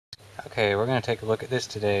Okay, we're going to take a look at this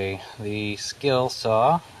today. The Skil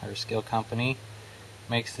saw, or Skil company,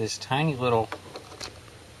 makes this tiny little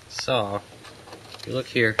saw. If you look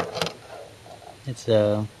here, it's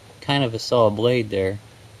a kind of a saw blade there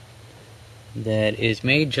that is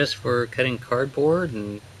made just for cutting cardboard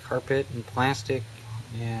and carpet and plastic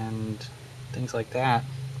and things like that.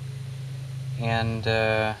 And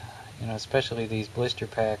especially these blister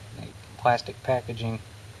pack plastic packaging.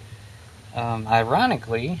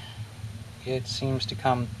 Ironically, it seems to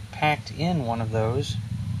come packed in one of those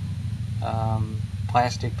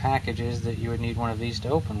plastic packages that you would need one of these to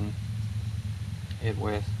open it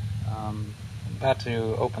with. I'm about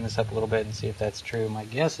to open this up a little bit and see if that's true. My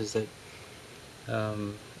guess is that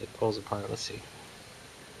it pulls apart. Let's see.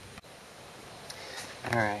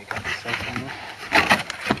 Alright, got this open.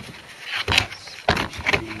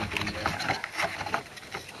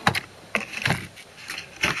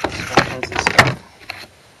 Opens this up.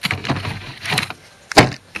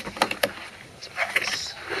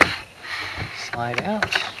 Let's slide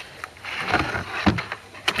out.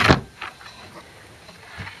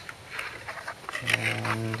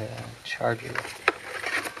 And charging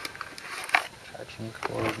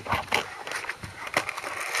cord.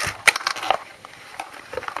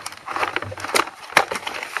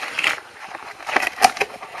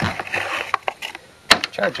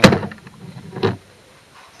 Charging.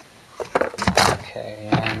 Okay,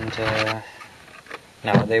 and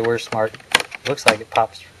no, they were smart. Looks like it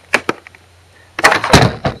pops out.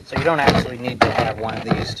 So you don't actually need to have one of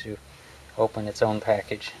these to open its own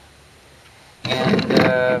package.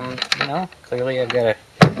 And clearly I've got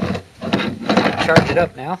to charge it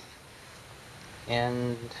up now,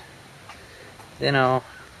 and then I'll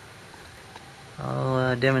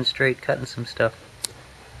demonstrate cutting some stuff.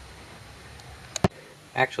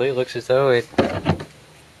 Actually, it looks as though it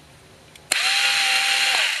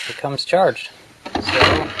becomes charged.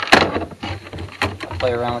 So I'll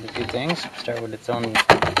play around with a few things. Start with its own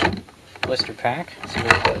blister pack. See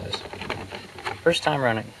what it does. First time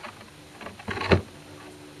running.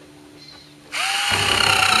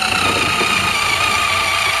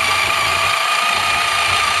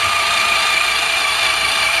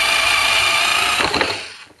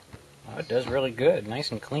 Oh, it does really good.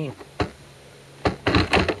 Nice and clean.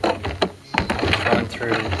 Going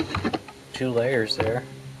through 2 layers there.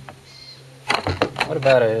 What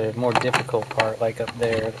about a more difficult part like up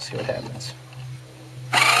there? Let's see what happens.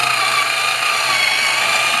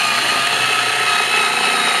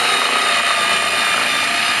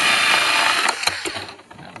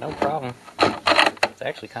 No problem. It's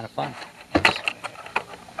actually kind of fun.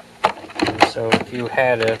 So if you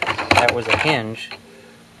had that was a hinge,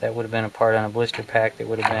 that would have been a part on a blister pack that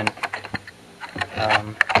would have been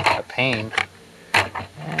a pain.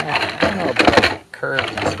 I don't know about like curves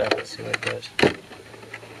and stuff. Let's see what it does.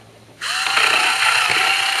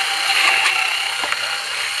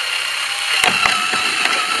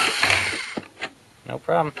 No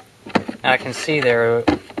problem. Now I can see there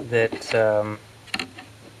that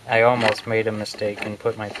I almost made a mistake and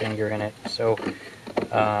put my finger in it. So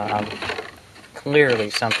clearly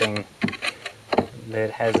something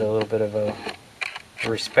that has a little bit of a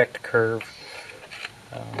respect curve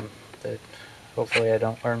that hopefully I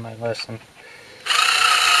don't learn my lesson.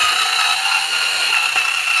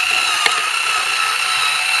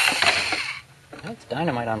 That's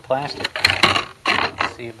dynamite on plastic.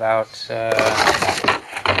 Let's see about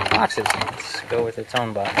boxes. Let's go with its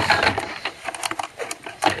own box.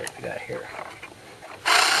 Let's see what we got here.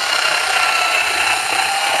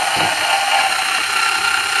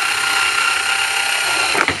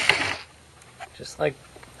 Just like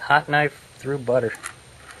hot knife through butter.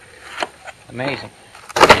 Amazing.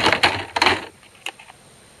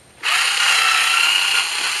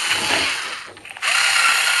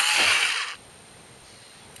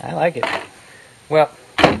 I like it. Well,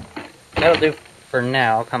 that'll do for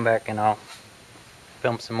now. I'll come back and I'll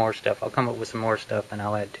film some more stuff. I'll come up with some more stuff and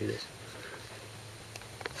I'll add to this.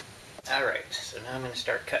 Alright, so now I'm going to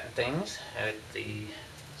start cutting things with the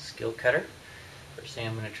Skil cutter. First thing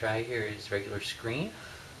I'm going to try here is regular screen.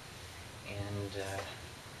 And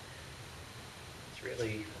it's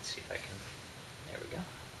really, let's see if I can, there we go.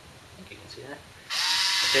 I think you can see that.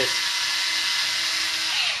 It just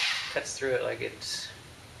cuts through it like it's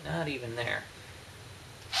not even there.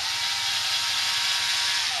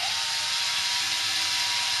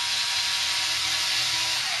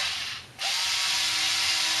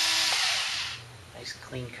 Nice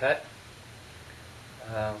clean cut.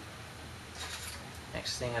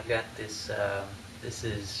 Next thing I've got this, this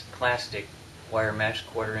is plastic wire mesh,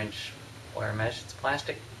 1/4 inch wire mesh. It's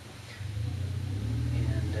plastic.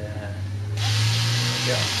 And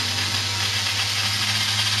go.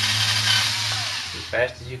 As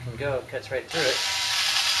fast as you can go, it cuts right through it.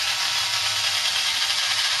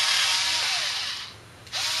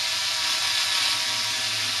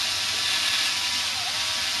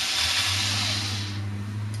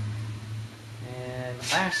 And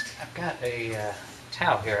last, I've got a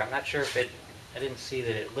towel here. I'm not sure if I didn't see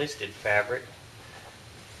that it listed fabric,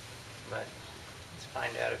 but let's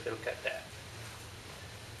find out if it'll cut that.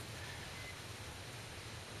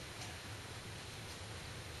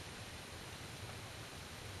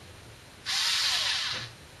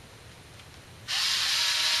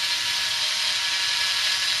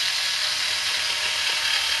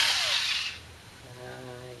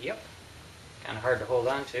 Yep, kind of hard to hold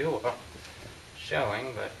on to while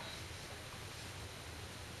showing, but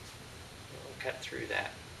we'll cut through that.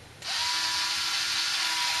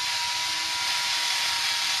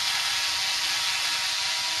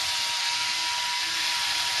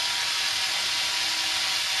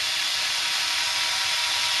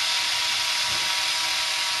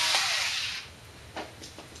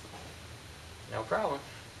 No problem.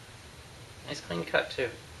 Nice clean cut too.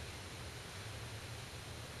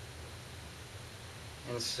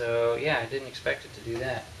 And so, yeah, I didn't expect it to do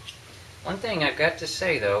that. One thing I've got to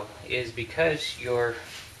say though is because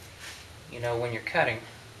when you're cutting,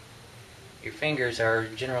 your fingers are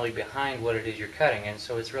generally behind what it is you're cutting, and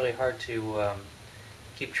so it's really hard to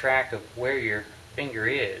keep track of where your finger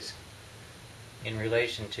is in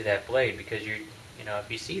relation to that blade, because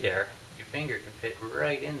if you see there, your finger can fit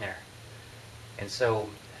right in there. And so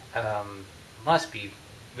must be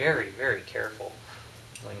very, very careful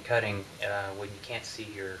when cutting when you can't see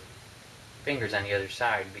your fingers on the other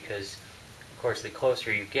side, because of course the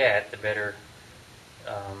closer you get, the better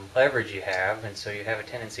leverage you have, and so you have a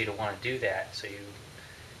tendency to want to do that. So you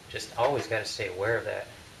just always got to stay aware of that.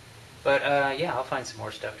 But yeah, I'll find some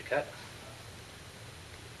more stuff to cut.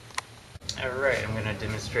 Alright, I'm going to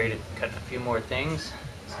demonstrate it, cut a few more things.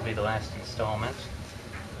 This will be the last installment.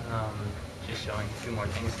 Just showing a few more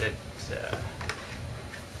things that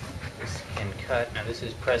this can cut. Now this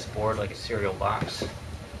is press board like a cereal box. No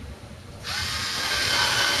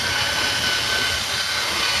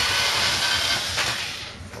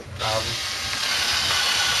problem.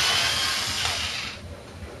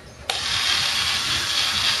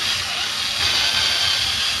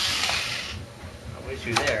 No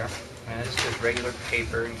issue there. This is just regular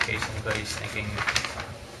paper, in case anybody's thinking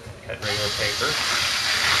cut regular paper.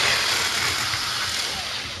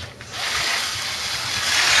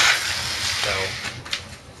 So,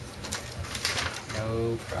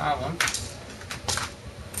 no problem.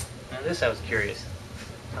 Now this I was curious.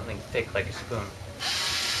 Something thick like a spoon.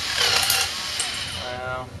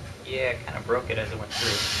 Well, yeah, it kind of broke it as it went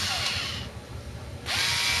through.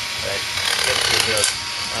 But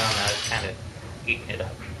well, now it's kind of eating it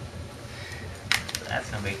up. So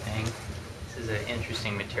that's no big thing. This is an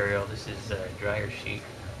interesting material. This is a dryer sheet.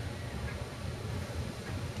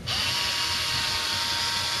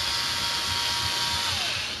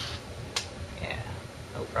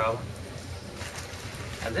 No problem.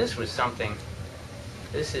 Now this was something,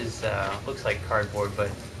 this is looks like cardboard,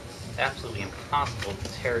 but it's absolutely impossible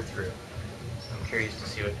to tear through. So I'm curious to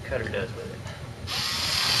see what the cutter does with it.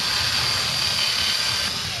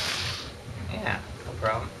 Yeah, no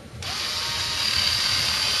problem.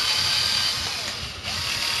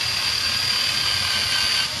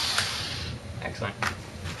 Excellent.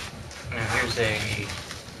 Now here's a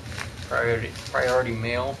priority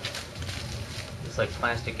mail. It's like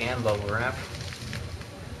plastic and bubble wrap.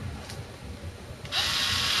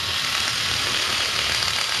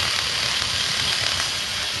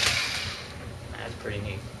 That's pretty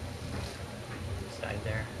neat. Side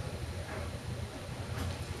there.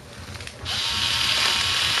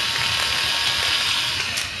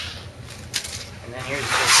 And then here's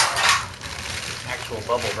this actual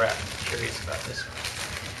bubble wrap. I'm curious about this one.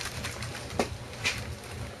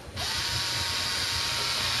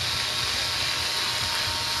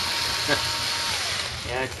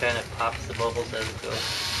 Yeah, it kind of pops the bubbles as it goes.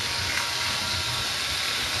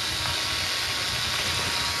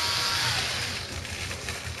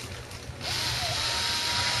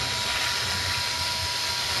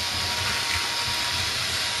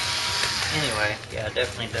 Anyway, yeah, it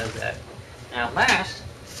definitely does that. Now last,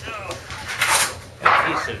 got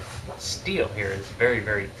a piece of steel here. It's very,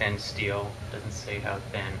 very thin steel. Doesn't say how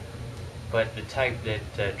thin. But the type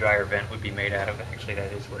that dryer vent would be made out of, actually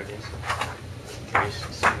that is what it is. Curious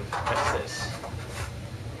to see what's this.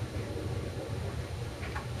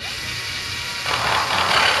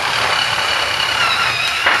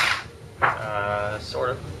 Sort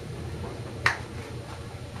of.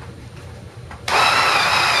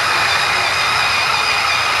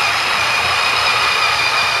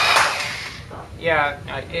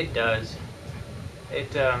 Yeah, it does.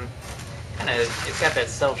 It it's got that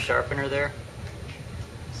self sharpener there.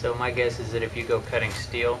 So my guess is that if you go cutting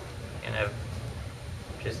steel, and I've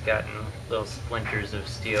just gotten little splinters of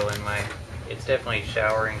steel in my, it's definitely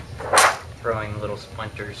showering, throwing little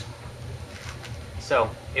splinters. So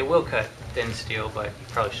it will cut thin steel, but you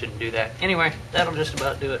probably shouldn't do that. Anyway, that'll just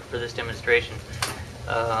about do it for this demonstration.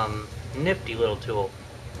 Nifty little tool.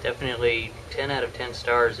 Definitely 10 out of 10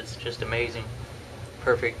 stars. It's just amazing.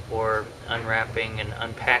 Perfect for unwrapping and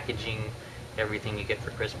unpackaging everything you get for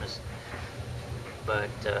Christmas. But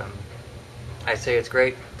I say it's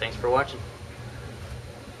great. Thanks for watching.